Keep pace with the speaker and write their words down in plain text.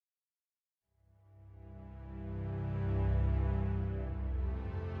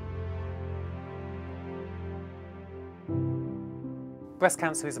Breast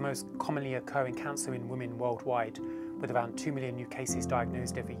cancer is the most commonly occurring cancer in women worldwide, with around 2 million new cases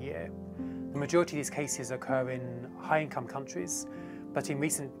diagnosed every year. The majority of these cases occur in high-income countries, but in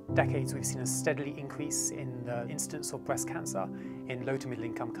recent decades we've seen a steady increase in the incidence of breast cancer in low to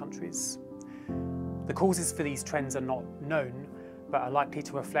middle-income countries. The causes for these trends are not known, but are likely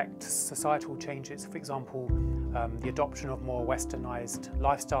to reflect societal changes, for example, the adoption of more westernized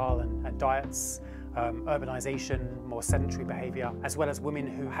lifestyle and diets, urbanization, more sedentary behaviour, as well as women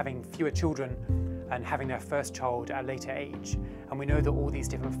who are having fewer children and having their first child at a later age. And we know that all these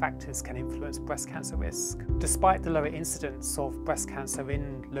different factors can influence breast cancer risk. Despite the lower incidence of breast cancer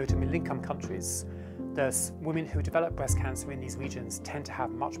in low to middle income countries, the women who develop breast cancer in these regions tend to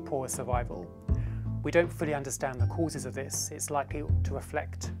have much poorer survival. We don't fully understand the causes of this. It's likely to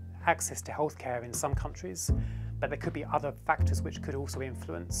reflect access to healthcare in some countries, but there could be other factors which could also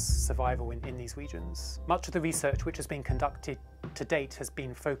influence survival in these regions. Much of the research which has been conducted to date has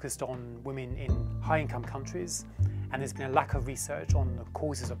been focused on women in high-income countries, and there's been a lack of research on the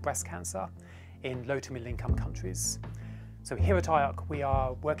causes of breast cancer in low to middle-income countries. So here at IARC, we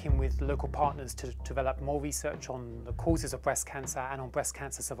are working with local partners to develop more research on the causes of breast cancer and on breast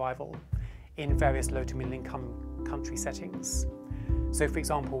cancer survival in various low to middle-income country settings. So for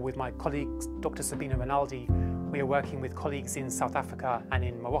example, with my colleague Dr. Sabina Rinaldi, we are working with colleagues in South Africa and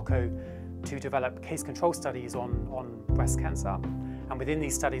in Morocco to develop case control studies on breast cancer. And within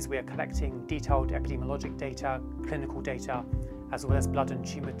these studies, we are collecting detailed epidemiologic data, clinical data, as well as blood and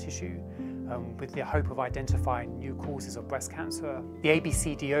tumour tissue, with the hope of identifying new causes of breast cancer. The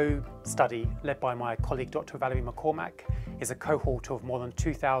ABCDO study, led by my colleague Dr. Valerie McCormack, is a cohort of more than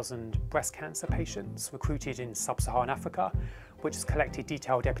 2,000 breast cancer patients recruited in sub-Saharan Africa, which has collected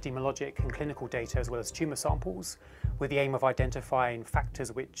detailed epidemiologic and clinical data as well as tumour samples, with the aim of identifying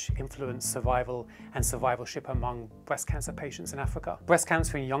factors which influence survival and survivalship among breast cancer patients in Africa. Breast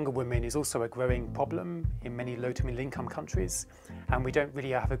cancer in younger women is also a growing problem in many low to middle income countries, and we don't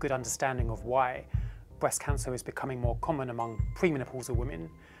really have a good understanding of why breast cancer is becoming more common among premenopausal women.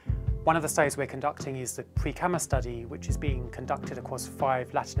 One of the studies we're conducting is the PRECAMA study, which is being conducted across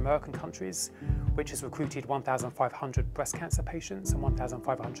 5 Latin American countries, which has recruited 1,500 breast cancer patients and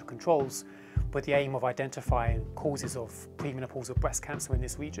 1,500 controls, with the aim of identifying causes of premenopausal breast cancer in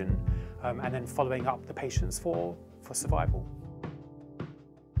this region and then following up the patients for survival.